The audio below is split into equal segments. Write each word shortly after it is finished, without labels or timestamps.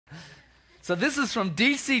So this is from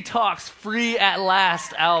DC Talk's Free at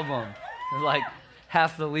Last album. Like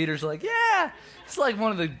half the leaders are like, yeah, it's like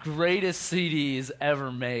one of the greatest CDs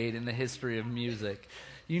ever made in the history of music.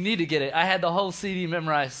 You need to get it. I had the whole CD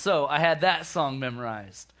memorized, so I had that song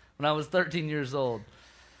memorized when I was 13 years old.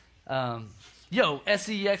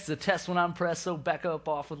 SEX, the test when I'm pressed, so back up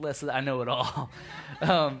off with less of that. I know it all.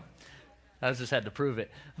 I just had to prove it.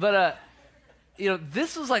 But,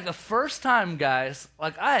 this was like the first time, guys,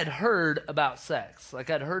 like I had heard about sex. Like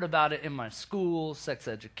I'd heard about it in my school, sex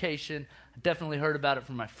education. I definitely heard about it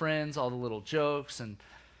from my friends, all the little jokes and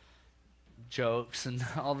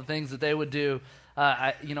all the things that they would do.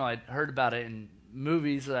 I'd heard about it in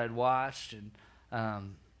movies that I'd watched, and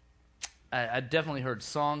I definitely heard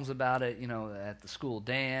songs about it, at the school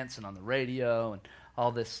dance and on the radio and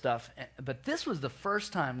all this stuff. But this was the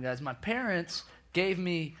first time, guys, my parents gave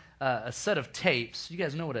me a set of tapes. You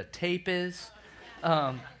guys know what a tape is?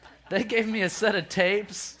 They gave me a set of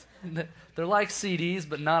tapes. They're like CDs,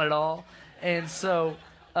 but not at all. And so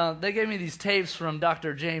they gave me these tapes from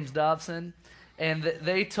Dr. James Dobson, and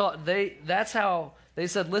that's how they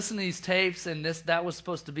said, listen to these tapes, and that was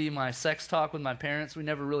supposed to be my sex talk with my parents. We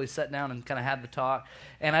never really sat down and kind of had the talk,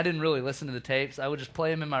 and I didn't really listen to the tapes. I would just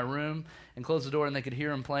play them in my room and close the door, and they could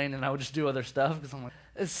hear them playing, and I would just do other stuff. Because I'm like,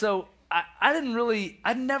 so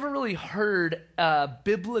I'd never really heard a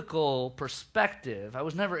biblical perspective. I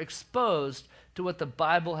was never exposed to what the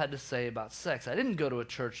Bible had to say about sex. I didn't go to a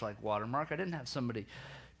church like Watermark. I didn't have somebody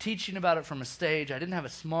teaching about it from a stage. I didn't have a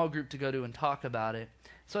small group to go to and talk about it.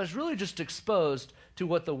 So I was really just exposed to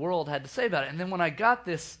what the world had to say about it. And then when I got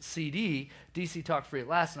this CD, DC Talk Free at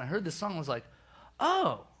Last, and I heard this song, I was like,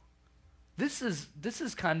 oh, this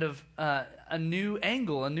is kind of a new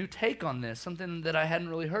angle, a new take on this, something that I hadn't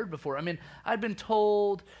really heard before. I mean, I'd been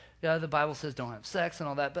told, the Bible says don't have sex and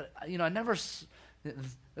all that, but, I never...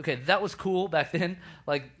 Okay, that was cool back then.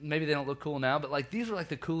 Like, maybe they don't look cool now, but, like, these were, like,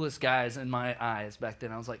 the coolest guys in my eyes back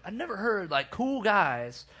then. I was like, I never heard, like, cool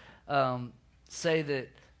guys say that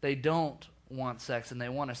they don't want sex and they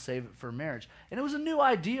want to save it for marriage. And it was a new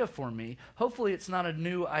idea for me. Hopefully it's not a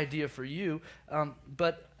new idea for you,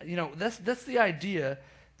 but, that's the idea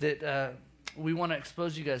that we want to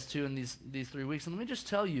expose you guys to in these 3 weeks. And let me just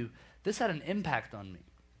tell you, this had an impact on me.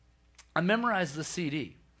 I memorized the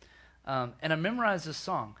CD. And I memorized this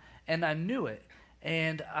song, and I knew it,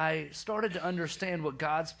 and I started to understand what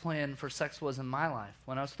God's plan for sex was in my life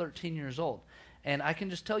when I was 13 years old. And I can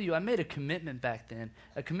just tell you, I made a commitment back then,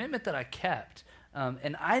 a commitment that I kept,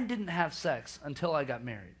 and I didn't have sex until I got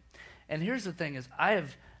married. And here's the thing is, I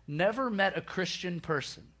have never met a Christian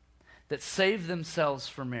person that saved themselves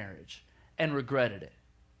for marriage and regretted it.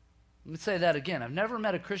 Let me say that again. I've never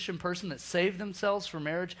met a Christian person that saved themselves for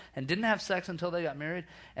marriage and didn't have sex until they got married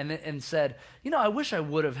and said, I wish I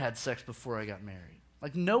would have had sex before I got married.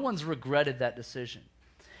 Like, no one's regretted that decision.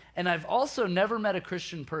 And I've also never met a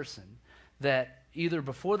Christian person that either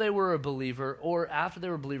before they were a believer or after they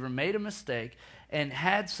were a believer made a mistake and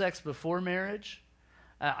had sex before marriage.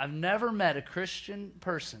 I've never met a Christian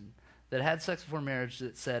person that had sex before marriage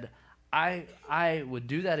that said, I would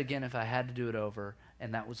do that again if I had to do it over,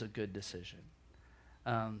 and that was a good decision.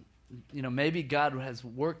 Maybe God has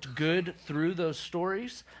worked good through those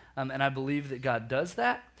stories, and I believe that God does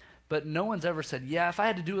that, but no one's ever said, yeah, if I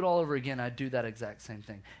had to do it all over again, I'd do that exact same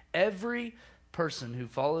thing. Every person who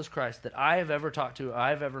follows Christ that I have ever talked to,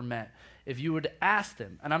 I've ever met, if you would ask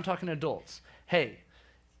them, and I'm talking adults, hey,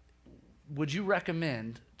 would you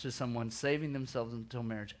recommend to someone saving themselves until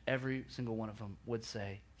marriage? Every single one of them would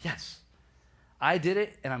say, yes. I did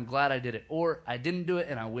it, and I'm glad I did it. Or, I didn't do it,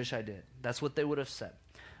 and I wish I did. That's what they would have said.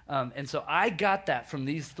 And so I got that from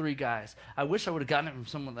these three guys. I wish I would have gotten it from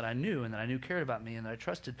someone that I knew and that I knew cared about me and that I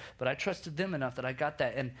trusted, but I trusted them enough that I got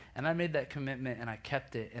that. And I made that commitment, and I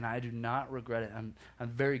kept it, and I do not regret it. I'm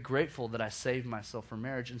very grateful that I saved myself for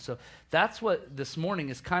marriage. And so that's what this morning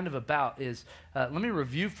is kind of about is, let me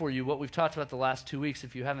review for you what we've talked about the last 2 weeks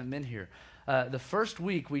if you haven't been here. The first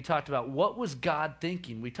week, we talked about what was God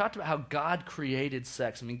thinking. We talked about how God created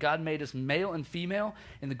sex. I mean, God made us male and female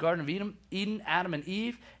in the Garden of Eden, Adam and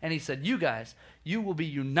Eve, and he said, you guys, you will be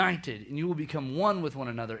united, and you will become one with one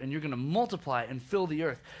another, and you're going to multiply and fill the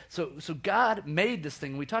earth. So God made this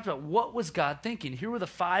thing. We talked about what was God thinking. Here were the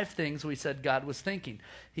 5 things we said God was thinking.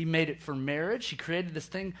 He made it for marriage. He created this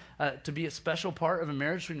thing to be a special part of a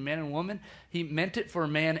marriage between a man and a woman. He meant it for a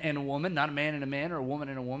man and a woman, not a man and a man or a woman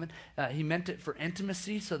and a woman. He meant it for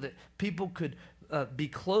intimacy so that people could be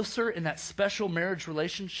closer in that special marriage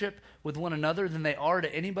relationship with one another than they are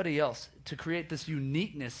to anybody else, to create this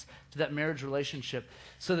uniqueness to that marriage relationship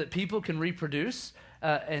so that people can reproduce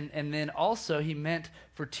And then also he meant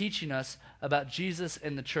for teaching us about Jesus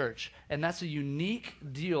and the church. And that's a unique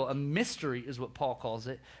deal. A mystery is what Paul calls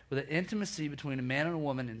it, with an intimacy between a man and a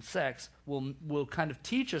woman in sex will kind of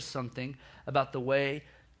teach us something about the way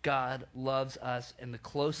God loves us and the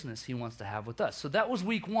closeness he wants to have with us. So that was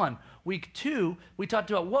week 1. Week 2, we talked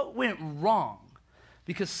about what went wrong.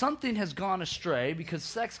 Because something has gone astray, because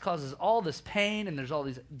sex causes all this pain and there's all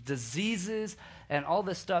these diseases and all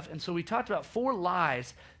this stuff. And so we talked about 4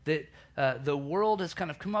 lies that the world has kind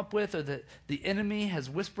of come up with, or that the enemy has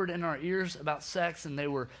whispered in our ears about sex,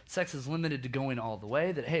 and sex is limited to going all the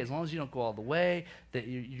way, that, hey, as long as you don't go all the way, that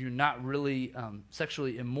you're not really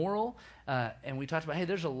sexually immoral. And we talked about, hey,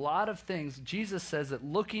 there's a lot of things. Jesus says that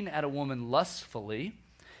looking at a woman lustfully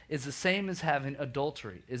is the same as having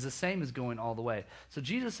adultery, is the same as going all the way. So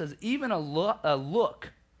Jesus says even a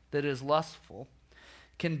look that is lustful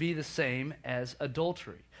can be the same as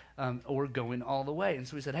adultery or going all the way. And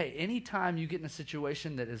so we said, hey, anytime you get in a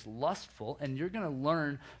situation that is lustful, and you're going to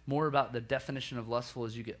learn more about the definition of lustful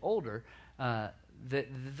as you get older,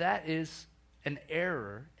 that is an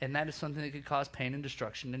error, and that is something that could cause pain and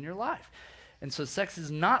destruction in your life. And so sex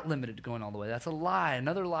is not limited to going all the way. That's a lie.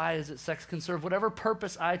 Another lie is that sex can serve whatever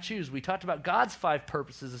purpose I choose. We talked about God's 5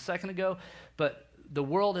 purposes a second ago, but the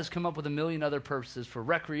world has come up with a million other purposes: for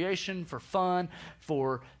recreation, for fun,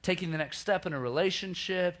 for taking the next step in a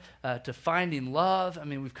relationship, to finding love. I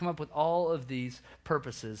mean, we've come up with all of these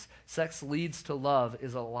purposes. Sex leads to love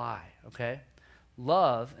is a lie, okay?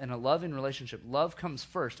 Love, and a loving relationship, love comes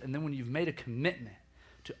first, and then when you've made a commitment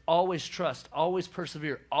to always trust, always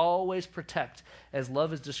persevere, always protect, as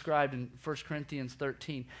love is described in 1 Corinthians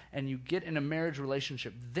 13, and you get in a marriage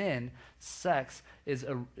relationship, then sex is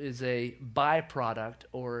a byproduct,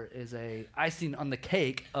 or is a icing on the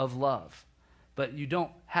cake of love. But you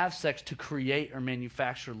don't have sex to create or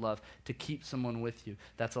manufacture love to keep someone with you.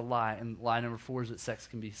 That's a lie. And lie number 4 is that sex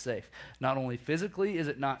can be safe. Not only physically is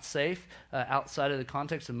it not safe outside of the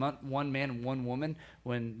context of one man and one woman,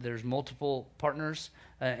 when there's multiple partners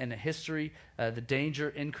in a history, the danger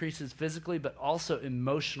increases physically, but also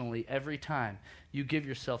emotionally. Every time you give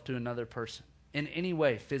yourself to another person, in any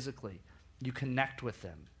way physically, you connect with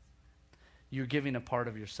them. You're giving a part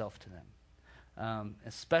of yourself to them.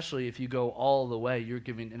 Especially if you go all the way, you're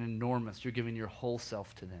giving your whole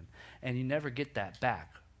self to them. And you never get that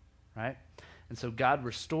back, right? And so God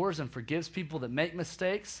restores and forgives people that make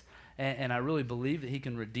mistakes, and I really believe that he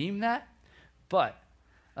can redeem that. But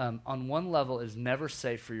on one level, it is never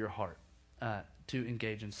safe for your heart to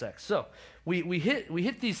engage in sex. So we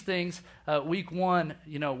hit these things. Week 1,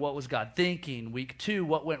 what was God thinking? Week 2,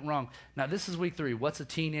 what went wrong? Now this is week 3. What's a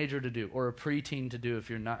teenager to do, or a preteen to do if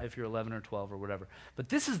you're 11 or 12 or whatever? But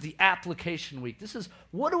this is the application week. This is,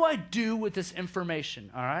 what do I do with this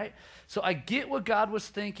information? All right. So I get what God was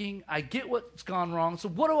thinking. I get what's gone wrong. So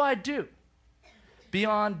what do I do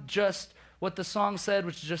beyond just what the song said,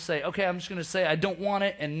 which is just say, okay, I'm just going to say I don't want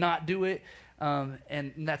it and not do it.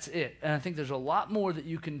 And that's it. And I think there's a lot more that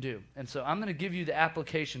you can do. And so I'm going to give you the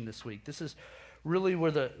application this week. This is really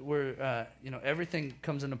where everything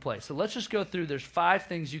comes into play. So let's just go through. There's 5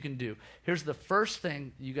 things you can do. Here's the first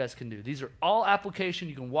thing you guys can do. These are all application.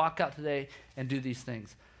 You can walk out today and do these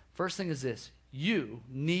things. First thing is this: you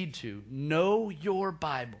need to know your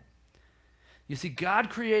Bible. You see,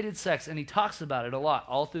 God created sex, and he talks about it a lot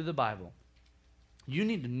all through the Bible. You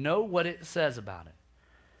need to know what it says about it.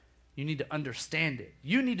 You need to understand it.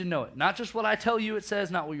 You need to know it. Not just what I tell you it says,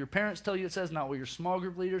 not what your parents tell you it says, not what your small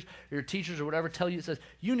group leaders or your teachers or whatever tell you it says.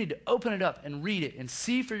 You need to open it up and read it and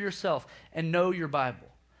see for yourself and know your Bible.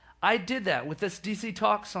 I did that with this DC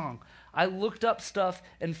Talk song. I looked up stuff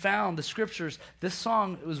and found the scriptures. This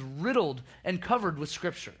song was riddled and covered with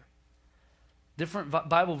scripture. Different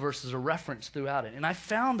Bible verses are referenced throughout it. And I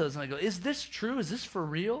found those and I go, is this true? Is this for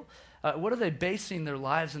real? What are they basing their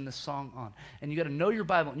lives in this song on? And you got to know your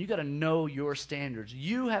Bible, and you got to know your standards.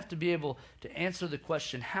 You have to be able to answer the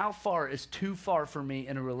question, how far is too far for me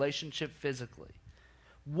in a relationship physically?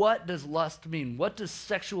 What does lust mean? What does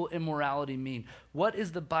sexual immorality mean? What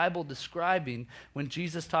is the Bible describing when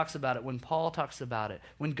Jesus talks about it, when Paul talks about it,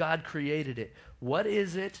 when God created it? What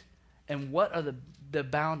is it, and what are the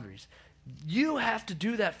boundaries? You have to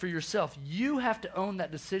do that for yourself. You have to own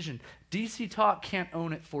that decision. DC Talk can't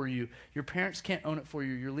own it for you. Your parents can't own it for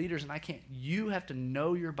you. Your leaders and I can't. You have to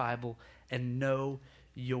know your Bible and know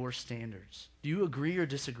your standards. Do you agree or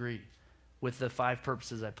disagree with the 5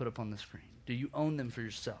 purposes I put up on the screen? Do you own them for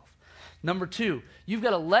yourself? Number 2, you've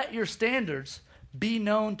got to let your standards be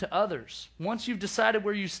known to others. Once you've decided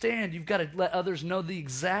where you stand, you've got to let others know the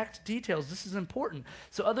exact details. This is important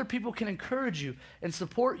so other people can encourage you and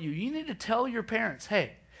support you. You need to tell your parents,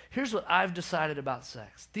 hey, here's what I've decided about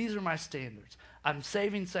sex. These are my standards. I'm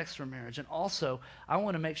saving sex for marriage. And also, I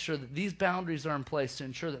want to make sure that these boundaries are in place to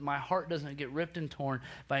ensure that my heart doesn't get ripped and torn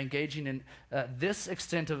by engaging in this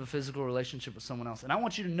extent of a physical relationship with someone else. And I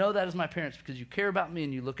want you to know that as my parents because you care about me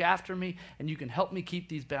and you look after me and you can help me keep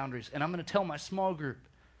these boundaries. And I'm going to tell my small group.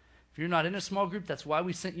 If you're not in a small group, that's why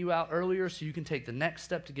we sent you out earlier so you can take the next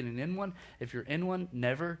step to getting in one. If you're in one,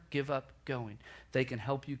 never give up going. They can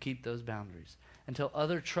help you keep those boundaries. And tell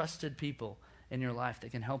other trusted people in your life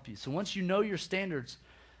that can help you. So once you know your standards,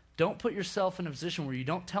 don't put yourself in a position where you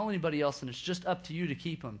don't tell anybody else and it's just up to you to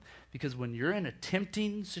keep them. Because when you're in a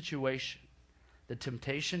tempting situation, the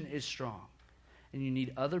temptation is strong. And you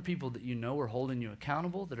need other people that you know are holding you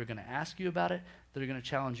accountable, that are going to ask you about it, that are going to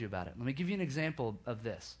challenge you about it. Let me give you an example of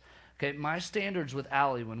this. Okay, my standards with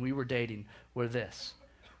Allie when we were dating were this.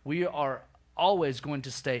 We are always going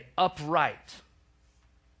to stay upright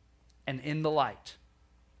and in the light.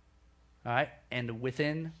 All right, and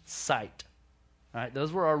within sight. All right,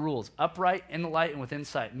 those were our rules. Upright, in the light, and within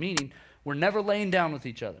sight. Meaning, we're never laying down with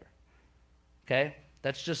each other. Okay,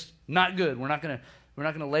 that's just not good. We're not gonna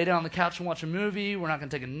lay down on the couch and watch a movie. We're not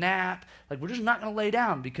gonna take a nap. Like we're just not gonna lay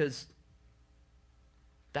down because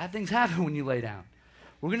bad things happen when you lay down.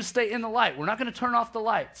 We're gonna stay in the light. We're not gonna turn off the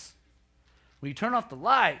lights. When you turn off the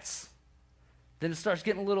lights, then it starts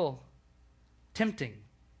getting a little tempting,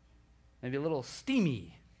 maybe a little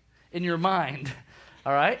steamy in your mind,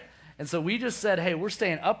 all right? And so we just said, hey, we're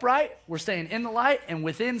staying upright, we're staying in the light, and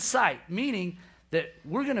within sight, meaning that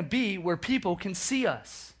we're going to be where people can see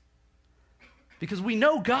us. Because we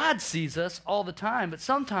know God sees us all the time, but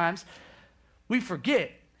sometimes we forget.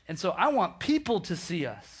 And so I want people to see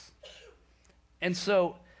us. And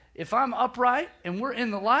so if I'm upright and we're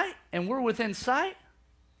in the light and we're within sight,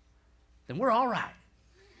 then we're all right,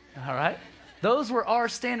 all right? Those were our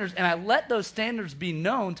standards, and I let those standards be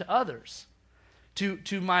known to others,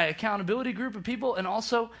 to my accountability group of people, and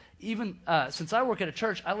also even since I work at a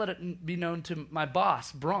church, I let it be known to my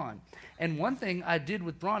boss, Braun. And one thing I did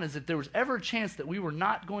with Braun is if there was ever a chance that we were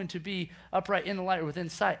not going to be upright in the light or within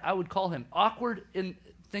sight, I would call him awkward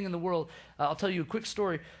thing in the world. I'll tell you a quick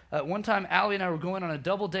story. One time, Allie and I were going on a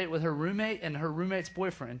double date with her roommate and her roommate's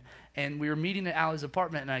boyfriend, and we were meeting at Allie's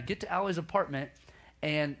apartment, and I get to Allie's apartment,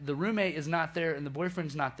 and the roommate is not there, and the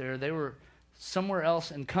boyfriend's not there. They were somewhere else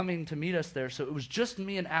and coming to meet us there, so it was just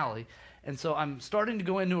me and Allie. And so I'm starting to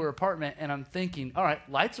go into her apartment, and I'm thinking, all right,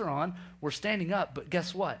 lights are on, we're standing up, but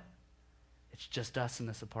guess what? It's just us in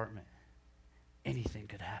this apartment. Anything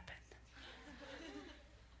could happen.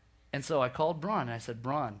 And so I called Braun, and I said,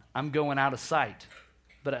 Braun, I'm going out of sight,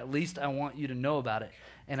 but at least I want you to know about it,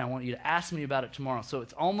 and I want you to ask me about it tomorrow. So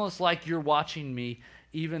it's almost like you're watching me,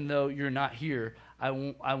 even though you're not here. I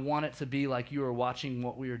want it to be like you are watching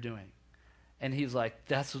what we are doing. And he's like,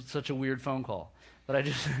 that's such a weird phone call. But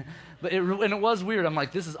it was weird. I'm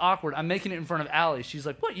like, this is awkward. I'm making it in front of Allie. She's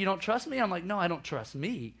like, what, you don't trust me? I'm like, no, I don't trust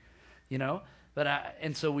me, you know?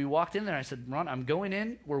 And so we walked in there. I said, Ron, I'm going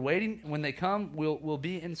in. We're waiting. When they come, we'll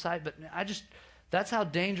be inside. But that's how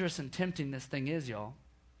dangerous and tempting this thing is, y'all,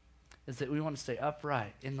 is that we want to stay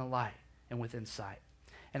upright in the light and within sight.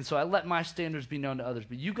 And so I let my standards be known to others.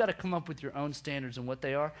 But you've got to come up with your own standards and what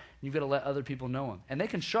they are, and you've got to let other people know them. And they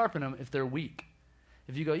can sharpen them if they're weak.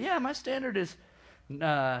 If you go, yeah, my standard is,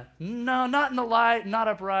 no, not in the light, not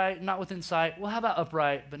upright, not within sight. Well, how about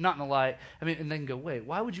upright, but not in the light? I mean, and they can go, wait,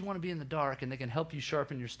 why would you want to be in the dark? And they can help you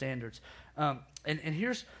sharpen your standards. And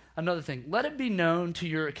here's another thing. Let it be known to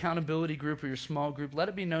your accountability group or your small group. Let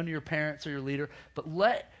it be known to your parents or your leader. But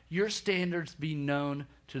let your standards be known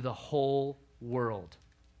to the whole world.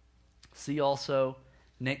 See also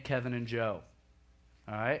Nick, Kevin, and Joe.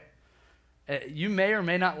 All right? You may or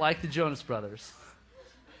may not like the Jonas Brothers.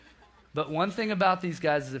 But one thing about these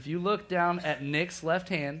guys is if you look down at Nick's left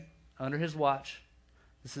hand under his watch,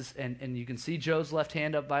 and you can see Joe's left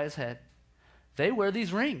hand up by his head, they wear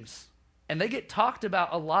these rings. And they get talked about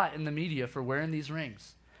a lot in the media for wearing these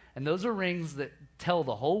rings. And those are rings that tell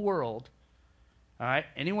the whole world, all right,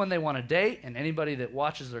 anyone they want to date and anybody that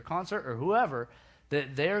watches their concert or whoever,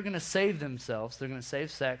 that they're going to save themselves, they're going to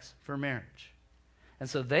save sex for marriage. And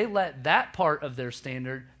so they let that part of their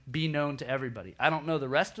standard be known to everybody. I don't know the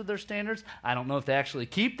rest of their standards. I don't know if they actually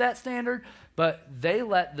keep that standard, but they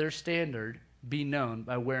let their standard be known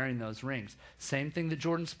by wearing those rings. Same thing that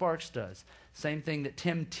Jordan Sparks does. Same thing that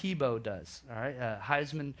Tim Tebow does. All right,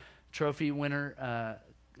 Heisman Trophy winner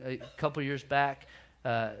a couple years back.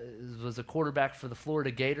 was a quarterback for the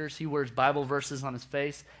Florida Gators. He wears Bible verses on his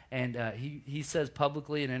face, and he says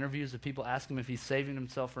publicly in interviews, if people ask him if he's saving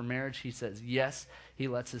himself for marriage, he says yes. He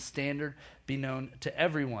lets his standard be known to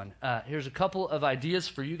everyone. Here's a couple of ideas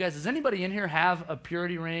for you guys. Does anybody in here have a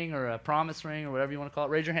purity ring or a promise ring or whatever you want to call it?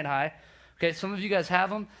 Raise your hand high. Okay, some of you guys have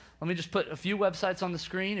them. Let me just put a few websites on the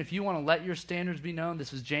screen. If you want to let your standards be known,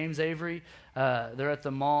 this is James Avery. They're at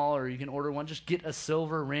the mall, or you can order one. Just get a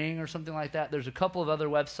silver ring or something like that. There's a couple of other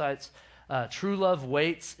websites. True Love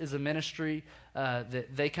Waits is a ministry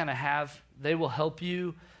that they kind of have. They will help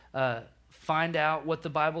you find out what the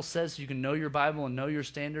Bible says so you can know your Bible and know your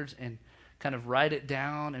standards and kind of write it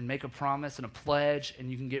down and make a promise and a pledge, and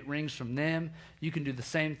you can get rings from them. You can do the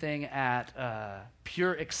same thing at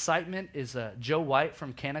Pure Excitement is Joe White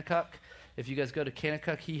from Kanakuk. If you guys go to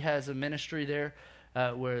Kanakuk, he has a ministry there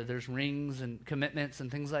where there's rings and commitments and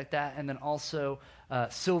things like that. And then also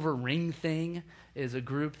Silver Ring Thing is a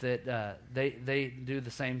group that they do the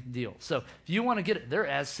same deal. So if you want to get it, they're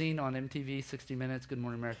as seen on MTV, 60 Minutes, Good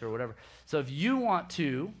Morning America, or whatever. So if you want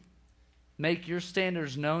to make your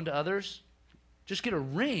standards known to others, just get a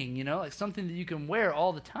ring, like something that you can wear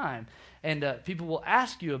all the time. And people will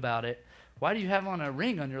ask you about it. Why do you have on a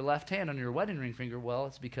ring on your left hand on your wedding ring finger? Well,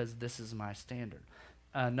 it's because this is my standard.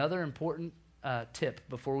 Another important tip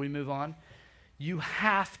before we move on, you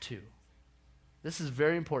have to. This is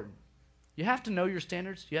very important. You have to know your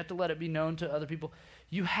standards. You have to let it be known to other people.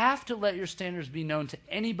 You have to let your standards be known to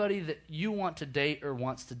anybody that you want to date or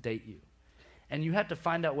wants to date you. And you have to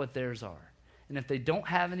find out what theirs are. And if they don't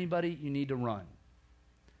have anybody, you need to run.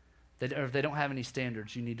 Or if they don't have any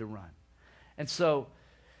standards, you need to run. And so,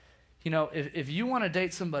 if you want to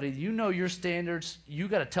date somebody, you know your standards, you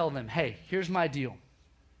got to tell them, hey, here's my deal.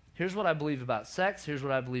 Here's what I believe about sex. Here's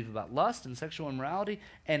what I believe about lust and sexual immorality.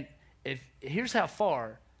 And here's how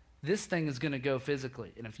far this thing is going to go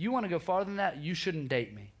physically. And if you want to go farther than that, you shouldn't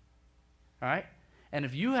date me. All right? And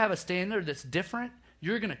if you have a standard that's different,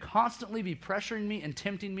 you're going to constantly be pressuring me and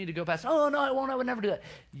tempting me to go past, oh, no, I won't, I would never do that.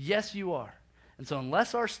 Yes, you are. And so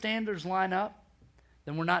unless our standards line up,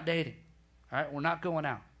 then we're not dating. All right? We're not going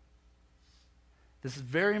out. This is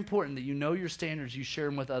very important that you know your standards, you share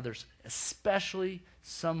them with others, especially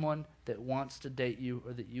someone that wants to date you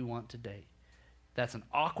or that you want to date. That's an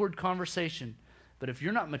awkward conversation, but if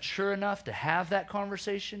you're not mature enough to have that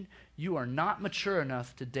conversation, you are not mature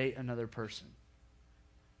enough to date another person.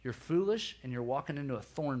 You're foolish and you're walking into a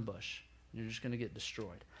thorn bush. You're just going to get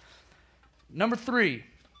destroyed. Number 3,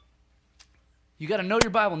 you got to know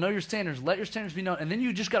your Bible, know your standards, let your standards be known, and then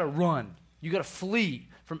you just got to run. You got to flee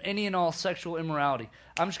from any and all sexual immorality.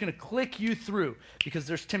 I'm just going to click you through because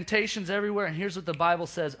there's temptations everywhere, and here's what the Bible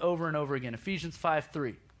says over and over again. Ephesians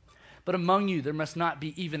 5:3. But among you there must not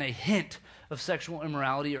be even a hint of sexual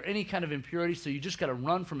immorality or any kind of impurity, so you just got to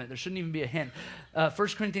run from it. There shouldn't even be a hint. 1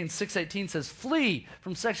 Corinthians 6:18 says, flee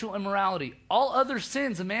from sexual immorality. All other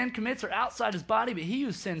sins a man commits are outside his body, but he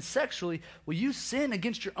who sins sexually, well, you sin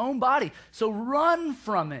against your own body, so run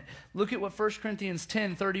from it. Look at what 1 Corinthians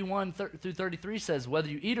 10:31 through 33 says. Whether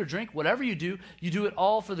you eat or drink, whatever you do it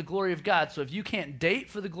all for the glory of God. So if you can't date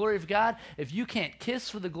for the glory of God, if you can't kiss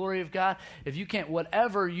for the glory of God, if you can't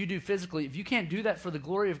whatever you do physically, if you can't do that for the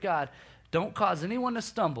glory of God, don't cause anyone to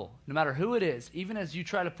stumble, no matter who it is, even as you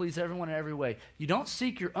try to please everyone in every way. You don't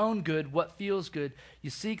seek your own good, what feels good. You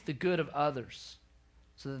seek the good of others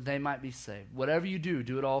so that they might be saved. Whatever you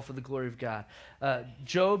do it all for the glory of God.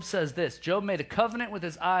 Job says this. Job made a covenant with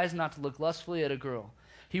his eyes not to look lustfully at a girl.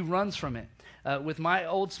 He runs from it. With my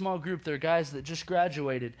old small group, they're guys that just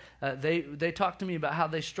graduated. They talked to me about how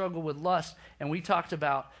they struggle with lust, and we talked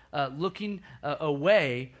about looking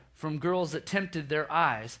away from girls that tempted their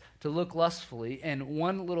eyes to look lustfully. And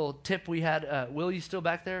one little tip we had, Will, you still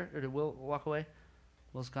back there? Or did Will walk away?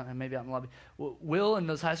 Will's gone, maybe out in the lobby. Will and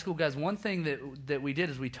those high school guys, one thing that we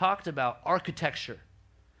did is we talked about architecture.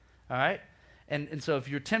 All right? And so if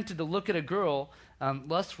you're tempted to look at a girl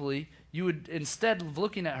lustfully, you would, instead of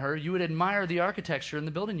looking at her, you would admire the architecture in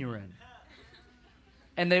the building you were in.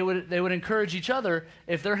 And they would encourage each other,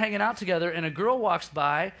 if they're hanging out together and a girl walks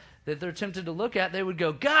by that they're tempted to look at, they would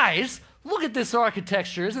go, guys, look at this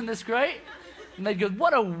architecture. Isn't this great? And they'd go,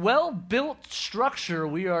 what a well-built structure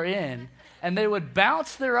we are in. And they would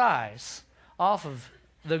bounce their eyes off of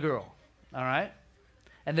the girl, all right?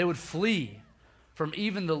 And they would flee from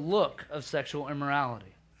even the look of sexual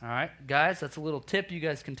immorality, all right? Guys, that's a little tip you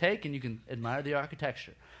guys can take, and you can admire the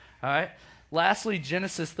architecture, all right? Lastly,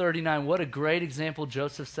 Genesis 39. What a great example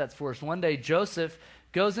Joseph sets for us. One day, Joseph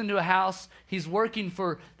goes into a house. He's working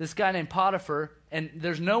for this guy named Potiphar, and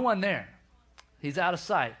there's no one there. He's out of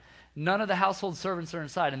sight. None of the household servants are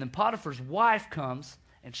inside. And then Potiphar's wife comes,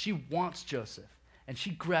 and she wants Joseph. And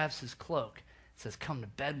she grabs his cloak and says, come to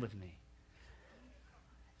bed with me.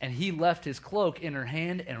 And he left his cloak in her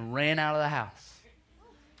hand and ran out of the house.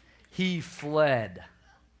 He fled.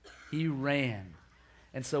 He ran.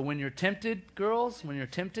 And so when you're tempted, girls, when you're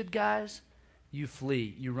tempted, guys, you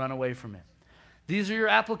flee. You run away from it. These are your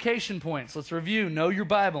application points. Let's review. Know your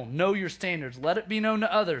Bible. Know your standards. Let it be known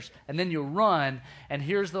to others. And then you run. And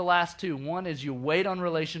here's the last two. One is you wait on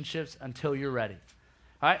relationships until you're ready.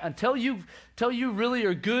 All right? Until you really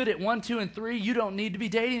are good at 1, 2, and 3, you don't need to be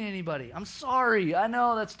dating anybody. I'm sorry. I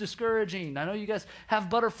know that's discouraging. I know you guys have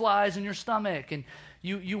butterflies in your stomach, and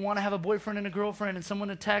you want to have a boyfriend and a girlfriend and someone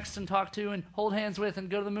to text and talk to and hold hands with and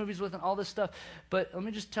go to the movies with and all this stuff. But let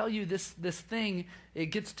me just tell you, this thing, it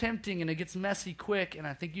gets tempting and it gets messy quick, and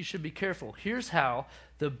I think you should be careful. Here's how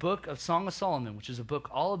the book of Song of Solomon, which is a book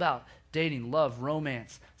all about dating, love,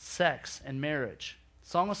 romance, sex, and marriage.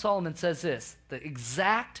 Song of Solomon says this, the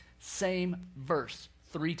exact same verse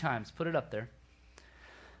 3 times. Put it up there.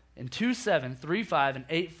 In 2:7, 3:5, and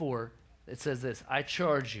 8:4, it says this, I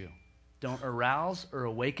charge you, don't arouse or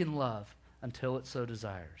awaken love until it so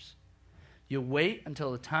desires. You wait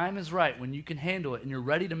until the time is right when you can handle it and you're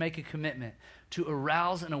ready to make a commitment to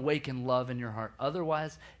arouse and awaken love in your heart.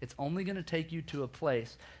 Otherwise, it's only going to take you to a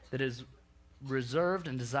place that is reserved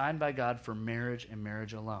and designed by God for marriage and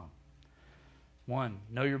marriage alone. 1,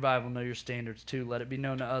 know your Bible, know your standards. 2, let it be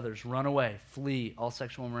known to others. Run away, flee all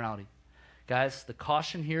sexual immorality. Guys, the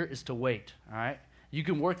caution here is to wait, all right? You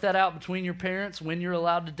can work that out between your parents when you're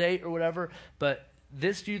allowed to date or whatever, but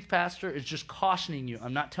this youth pastor is just cautioning you.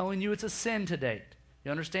 I'm not telling you it's a sin to date.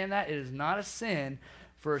 You understand that? It is not a sin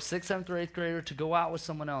for a 6th, 7th, or 8th grader to go out with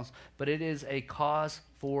someone else, but it is a cause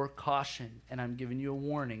for caution, and I'm giving you a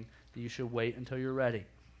warning that you should wait until you're ready.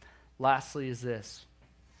 Lastly is this.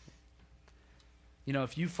 You know,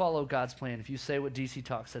 if you follow God's plan, if you say what DC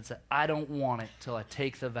Talk said, I don't want it till I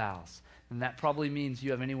take the vows, then that probably means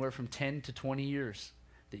you have anywhere from 10 to 20 years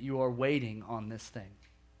that you are waiting on this thing.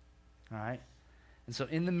 All right? And so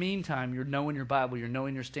in the meantime, you're knowing your Bible, you're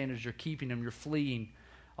knowing your standards, you're keeping them, you're fleeing,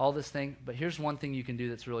 all this thing. But here's one thing you can do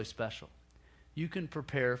that's really special. You can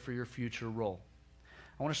prepare for your future role.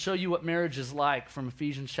 I want to show you what marriage is like from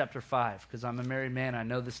Ephesians chapter 5, because I'm a married man. I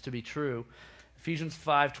know this to be true. Ephesians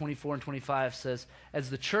 5, 24 and 25 says, as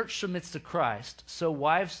the church submits to Christ, so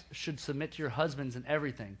wives should submit to your husbands in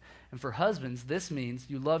everything. And for husbands, this means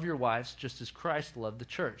you love your wives just as Christ loved the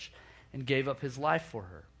church and gave up his life for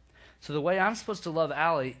her. So the way I'm supposed to love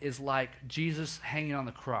Allie is like Jesus hanging on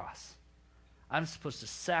the cross. I'm supposed to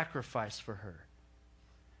sacrifice for her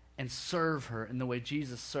and serve her in the way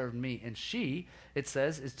Jesus served me. And she, it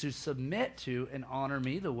says, is to submit to and honor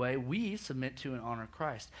me the way we submit to and honor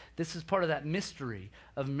Christ. This is part of that mystery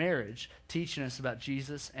of marriage, teaching us about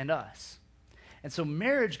Jesus and us. And so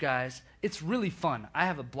marriage, guys, it's really fun. I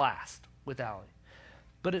have a blast with Allie.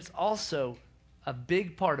 But it's also, a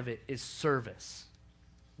big part of it is service.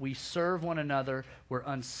 We serve one another. We're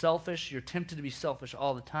unselfish. You're tempted to be selfish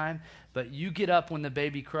all the time, but you get up when the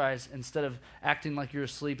baby cries instead of acting like you're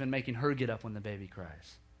asleep and making her get up when the baby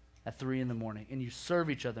cries at 3 a.m, and you serve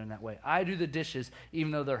each other in that way. I do the dishes,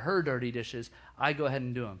 even though they're her dirty dishes. I go ahead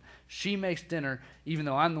and do them. She makes dinner, even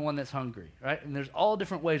though I'm the one that's hungry, right? And there's all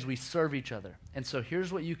different ways we serve each other. And so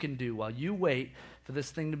here's what you can do while you wait for this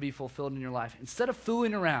thing to be fulfilled in your life. Instead of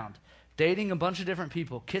fooling around, dating a bunch of different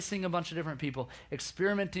people, kissing a bunch of different people,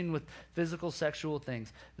 experimenting with physical, sexual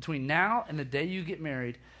things, between now and the day you get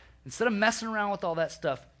married, instead of messing around with all that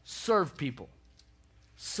stuff, serve people.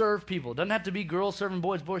 Serve people. It doesn't have to be girls serving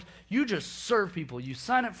boys. You just serve people. You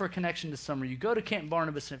sign up for a Connection to Summer. You go to Camp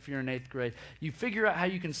Barnabas if you're in 8th grade. You figure out how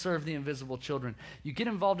you can serve the invisible children. You get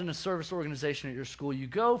involved in a service organization at your school. You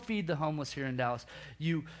go feed the homeless here in Dallas.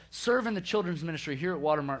 You serve in the children's ministry here at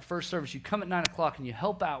Watermark, first service. You come at 9 o'clock and you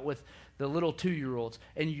help out with the little 2-year-olds.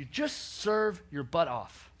 And you just serve your butt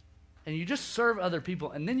off. And you just serve other people,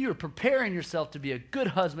 and then you're preparing yourself to be a good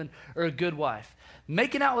husband or a good wife.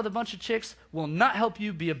 Making out with a bunch of chicks will not help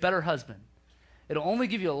you be a better husband. It'll only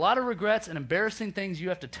give you a lot of regrets and embarrassing things you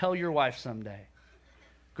have to tell your wife someday.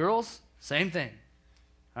 Girls, same thing,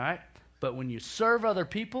 all right? But when you serve other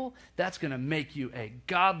people, that's going to make you a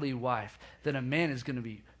godly wife that a man is going to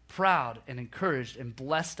be proud and encouraged and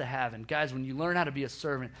blessed to have. And guys, when you learn how to be a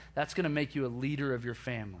servant, that's going to make you a leader of your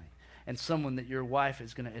family and someone that your wife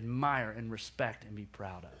is going to admire and respect and be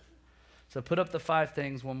proud of. So put up the 5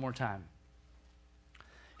 things one more time.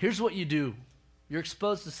 Here's what you do. You're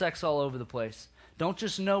exposed to sex all over the place. Don't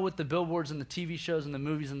just know what the billboards and the TV shows and the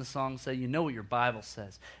movies and the songs say. You know what your Bible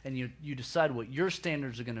says. And you decide what your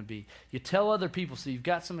standards are going to be. You tell other people so you've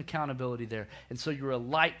got some accountability there. And so you're a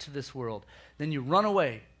light to this world. Then you run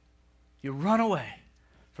away. You run away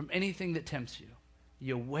from anything that tempts you.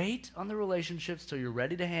 You wait on the relationships till you're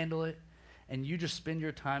ready to handle it. And you just spend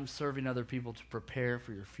your time serving other people to prepare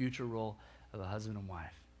for your future role of a husband and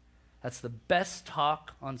wife. That's the best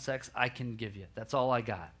talk on sex I can give you. That's all I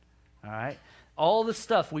got. All right? All the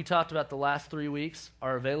stuff we talked about the last 3 weeks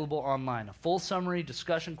are available online. A full summary,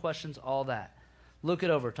 discussion questions, all that. Look it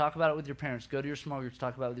over. Talk about it with your parents. Go to your small groups.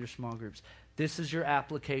 Talk about it with your small groups. This is your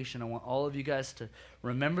application. I want all of you guys to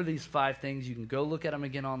remember these 5 things. You can go look at them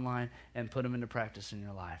again online and put them into practice in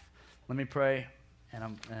your life. Let me pray,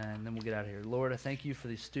 and then we'll get out of here. Lord, I thank you for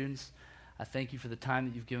these students. I thank you for the time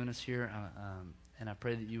that you've given us here. And I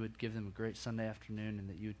pray that you would give them a great Sunday afternoon and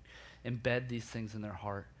that you would embed these things in their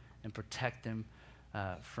heart and protect them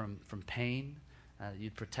from pain, that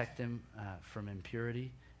you'd protect them from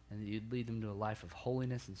impurity, and that you'd lead them to a life of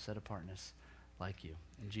holiness and set-apartness like you.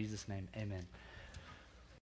 In Jesus' name, amen.